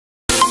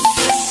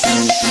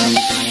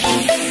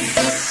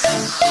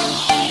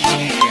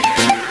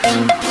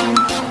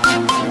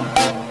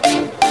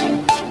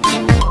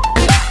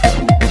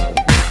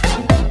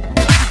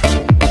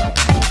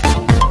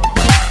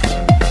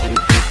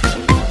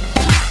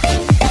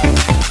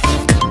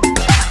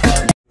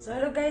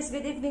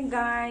Good evening,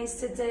 guys.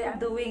 Today I'm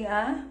doing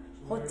a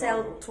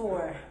hotel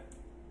tour.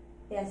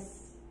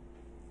 Yes,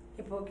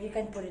 you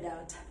can put it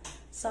out.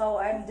 So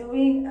I'm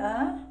doing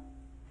a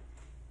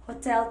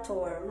hotel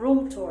tour,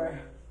 room tour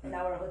in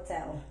our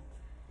hotel.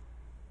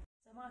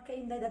 So mga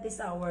kainday, that is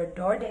our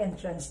door, the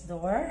entrance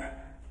door.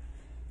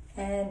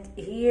 And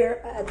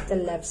here at the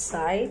left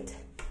side,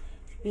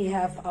 we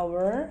have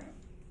our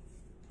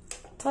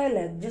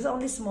toilet. Just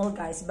only small,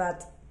 guys,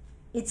 but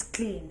it's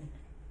clean.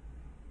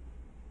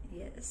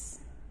 Yes.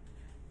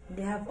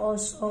 They have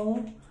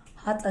also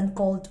hot and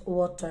cold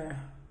water.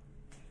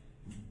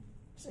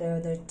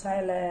 So their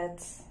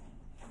toilets.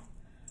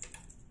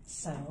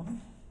 So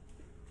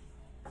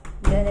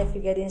then if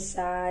you get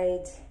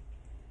inside,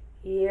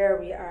 here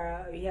we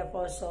have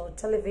also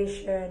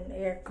television,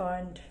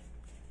 aircon,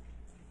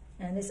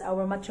 and this is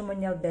our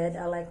matrimonial bed.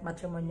 I like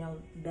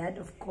matrimonial bed,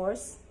 of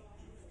course.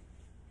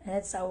 And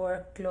it's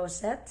our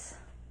closet.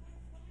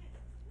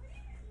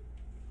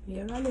 We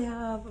really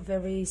have a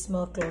very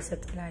small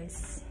closet,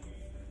 guys.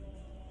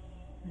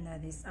 And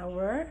that is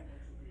our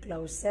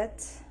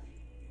closet.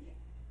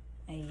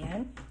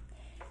 Ayan.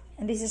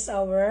 And this is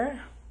our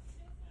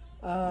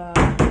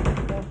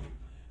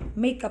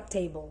makeup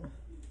table.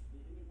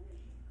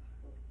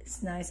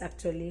 It's nice,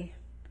 actually.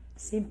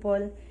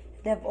 Simple.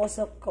 They have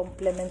also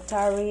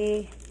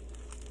complimentary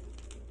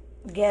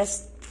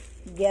guest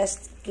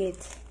kit.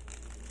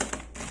 I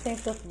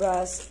think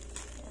toothbrush,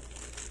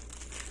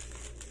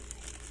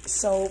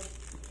 soap.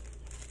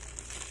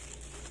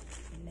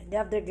 They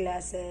have their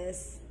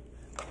glasses.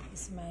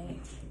 Is my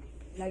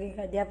laging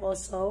card. They have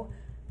also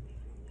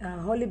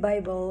Holy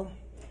Bible.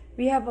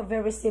 We have a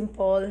very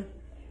simple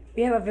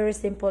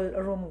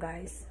room,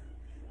 guys,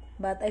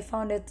 but I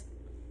found it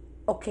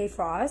okay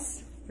for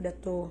us, for the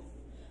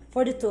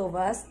two of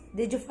us.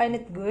 Did you find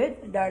it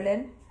good,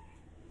 darling?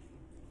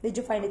 Did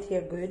you find it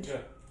here good?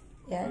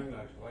 Yeah. Very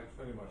nice. I like it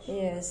very much.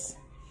 Yes.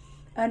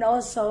 And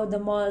also the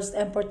most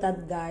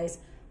important, guys,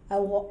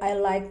 I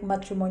like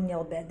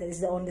matrimonial bed. That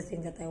is the only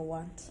thing that I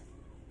want.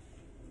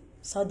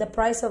 So the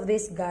price of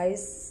this,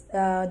 guys,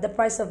 the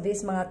price of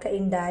this, mga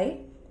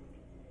kainday,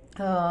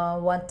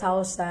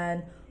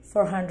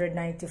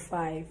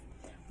 1,495.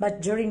 But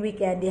during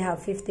weekend, they have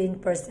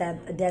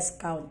 15%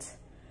 discount.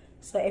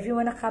 So if you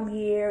wanna come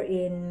here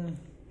in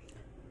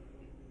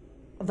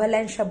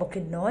Valencia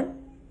Bukidnon,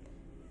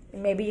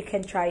 maybe you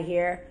can try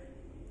here.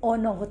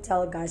 Ono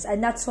Hotel, guys,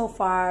 and not so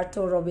far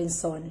to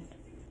Robinson.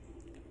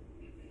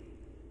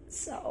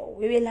 So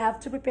we will have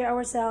to prepare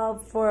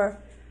ourselves for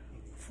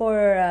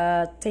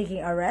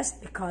taking a rest,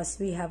 because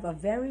we have a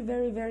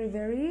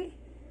very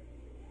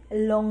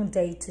long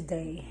day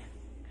today.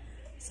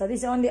 So this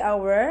is only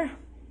our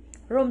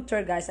room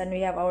tour, guys, and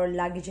we have our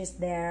luggages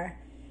there,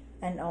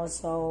 and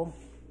also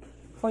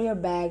for your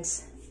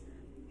bags.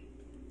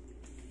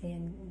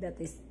 And that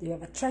is, you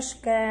have a trash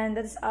can.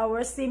 That is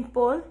our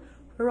simple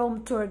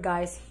room tour,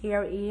 guys,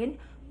 here in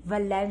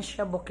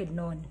Valencia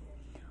Bukidnon,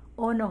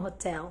 Ono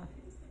Hotel.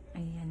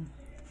 Ayan.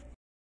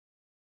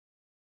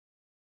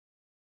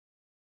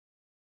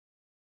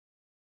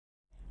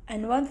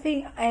 And one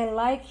thing I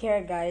like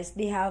here, guys,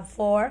 they have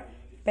 4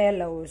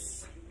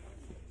 pillows.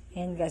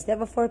 And guys, they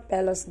have 4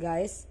 pillows,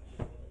 guys.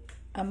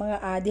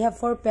 They have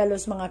 4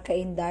 pillows, mga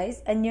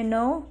kaindays. And you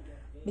know,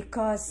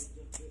 because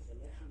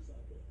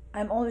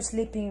I'm always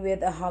sleeping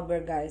with a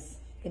hugger, guys.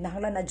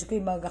 Kinahanglan na ko'y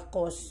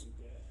magakos.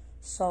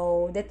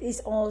 So that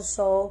is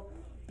also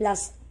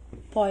plus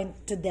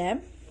point to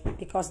them,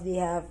 because they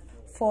have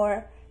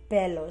 4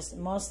 pillows.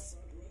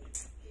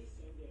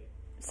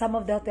 Some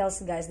of the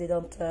hotels, guys, they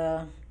don't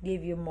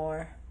give you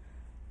more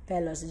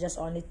pillows, just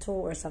only 2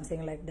 or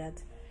something like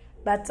that.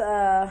 But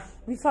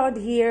we found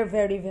here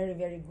very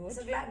good.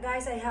 So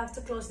guys, I have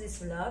to close this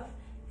vlog.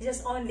 It's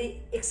just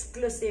only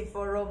exclusive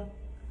for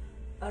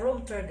a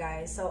room tour,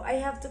 guys. So I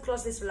have to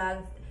close this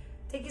vlog.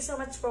 Thank you so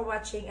much for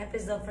watching, and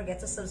please don't forget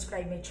to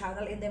subscribe my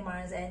channel in the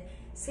Mars, and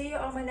see you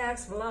on my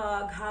next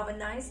vlog. Have a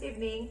nice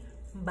evening.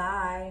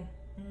 Bye.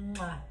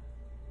 Mwah.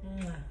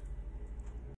 Mwah.